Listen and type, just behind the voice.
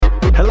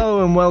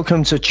Hello and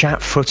welcome to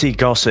Chat Footy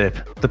Gossip,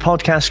 the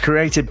podcast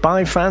created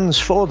by fans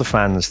for the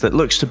fans that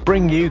looks to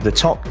bring you the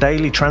top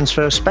daily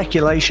transfer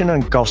speculation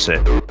and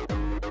gossip.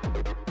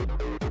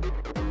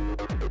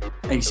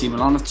 AC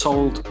Milan have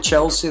told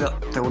Chelsea that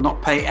they will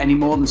not pay any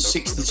more than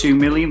 $62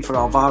 million for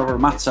Alvaro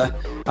Morata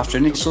after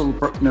initial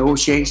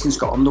negotiations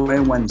got underway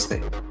on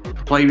Wednesday.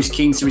 The player is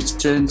keen to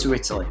return to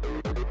Italy.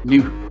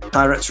 New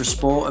Director of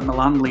Sport at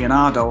Milan,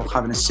 Leonardo,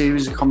 having a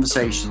series of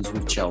conversations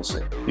with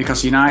Chelsea.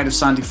 Newcastle United have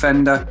signed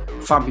defender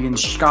Fabian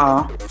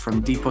Schär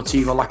from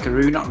Deportivo La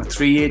Coruña on a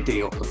 3-year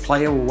deal. The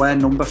player will wear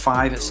number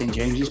 5 at St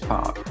James's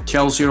Park.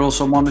 Chelsea are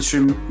also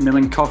monitoring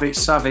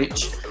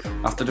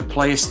Milinkovic-Savic after the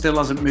player still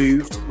hasn't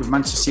moved, with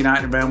Manchester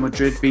United and Real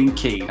Madrid being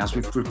keen, as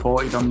we've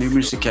reported on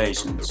numerous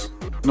occasions.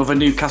 Another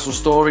Newcastle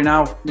story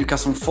now.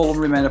 Newcastle and Fulham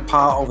remain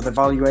apart over the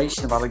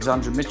valuation of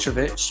Aleksandar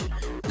Mitrovic.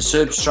 The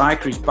Serb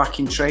striker is back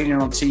in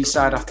training on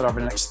Teesside after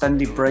having an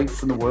extended break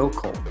from the World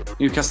Cup.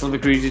 Newcastle have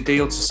agreed a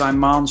deal to sign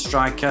Marne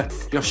striker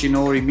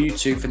Yoshinori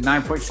Mutu for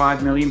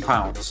 £9.5 million.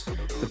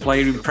 The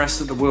player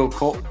impressed at the World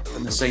Cup,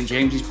 and the St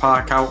James's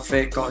Park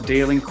outfit got a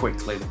deal in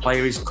quickly. The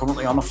player is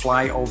currently on a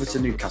flight over to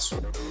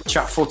Newcastle.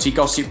 Chat Footy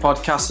Gossip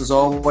Podcast, as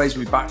always,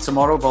 we'll be back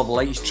tomorrow with all the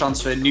latest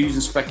transfer news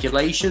and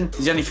speculation.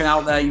 Is there anything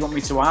out there you want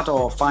me to add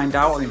or find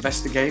out or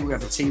investigate? We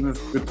have a team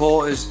of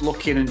reporters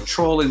looking and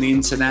trawling the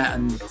internet,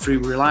 and through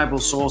reliable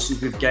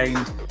sources we've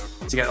gained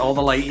to get all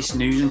the latest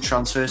news and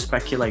transfer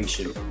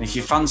speculation. And if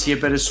you fancy a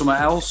bit of something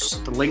else,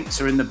 the links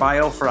are in the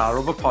bio for our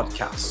other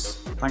podcasts.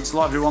 Thanks a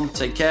lot, everyone.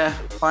 Take care.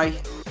 Bye.